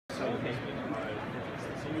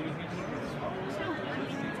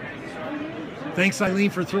Thanks, Eileen,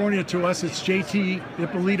 for throwing it to us. It's JT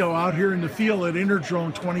Ippolito out here in the field at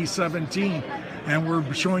InterDrone 2017, and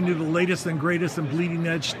we're showing you the latest and greatest in bleeding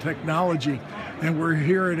edge technology. And we're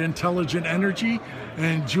here at Intelligent Energy,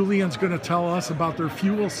 and Julian's going to tell us about their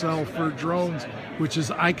fuel cell for drones, which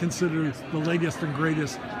is, I consider, the latest and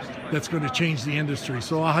greatest that's going to change the industry.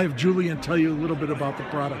 So I'll have Julian tell you a little bit about the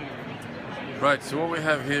product. Right, so what we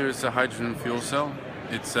have here is a hydrogen fuel cell.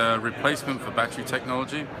 It's a replacement for battery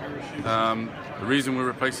technology. The reason we're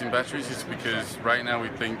replacing batteries is because right now we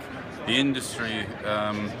think the industry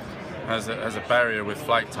has a barrier with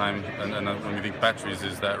flight time, and when we think batteries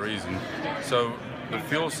is that reason. So the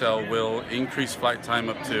fuel cell will increase flight time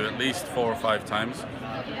up to at least 4 or 5 times.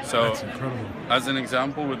 So that's incredible. As an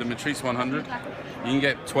example, with the Matrice 100, you can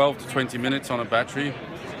get 12 to 20 minutes on a battery.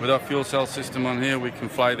 With our fuel cell system on here, we can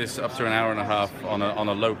fly this up to an hour and a half on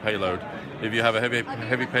a low payload. If you have a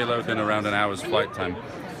heavy payload, then around an hour's flight time.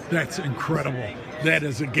 That's incredible. That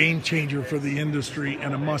is a game changer for the industry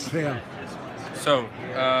and a must-have. So,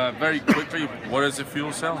 very quickly, what is a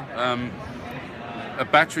fuel cell? A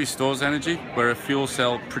battery stores energy, where a fuel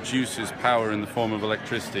cell produces power in the form of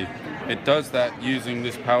electricity. It does that using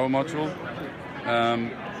this power module.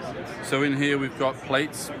 So in here we've got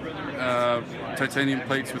plates, titanium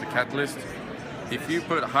plates with a catalyst. If you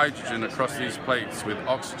put hydrogen across these plates with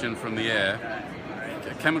oxygen from the air,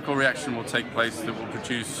 a chemical reaction will take place that will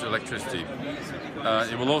produce electricity.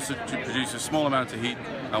 It will also produce a small amount of heat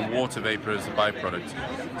and water vapor as a byproduct.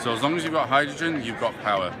 So as long as you've got hydrogen, you've got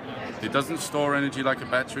power. It doesn't store energy like a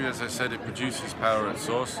battery. As I said, it produces power at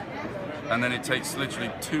source, and then it takes literally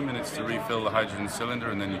 2 minutes to refill the hydrogen cylinder,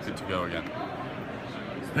 and then you're good to go again.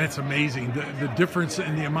 That's amazing. The difference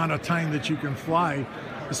in the amount of time that you can fly,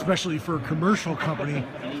 especially for a commercial company,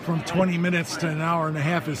 from 20 minutes to an hour and a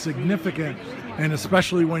half is significant, and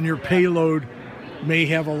especially when your payload may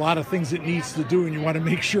have a lot of things it needs to do and you want to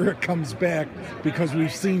make sure it comes back, because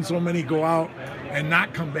we've seen so many go out and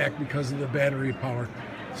not come back because of the battery power.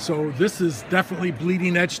 So this is definitely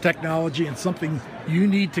bleeding edge technology and something you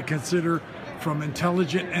need to consider from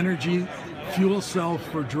Intelligent Energy fuel cell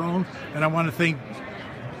for drone. And I want to thank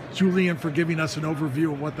Julian for giving us an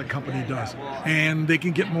overview of what the company does. And they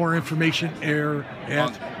can get more information at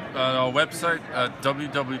our website at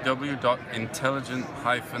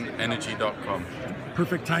www.intelligent-energy.com.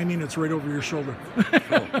 Perfect timing, it's right over your shoulder.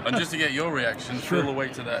 Cool. And just to get your reaction, feel the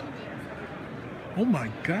weight of that. Oh my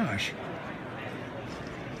gosh.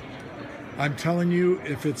 I'm telling you,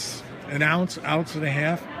 if it's an ounce, ounce and a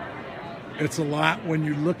half, it's a lot. When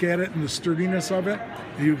you look at it and the sturdiness of it,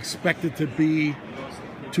 you expect it to be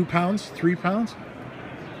 2 pounds, 3 pounds.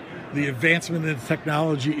 The advancement in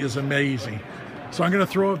technology is amazing. So I'm going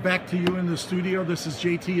to throw it back to you in the studio. This is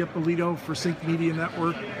JT Ippolito for Sync Media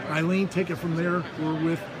Network. Eileen, take it from there. We're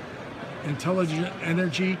with Intelligent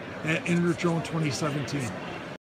Energy at InterDrone 2017.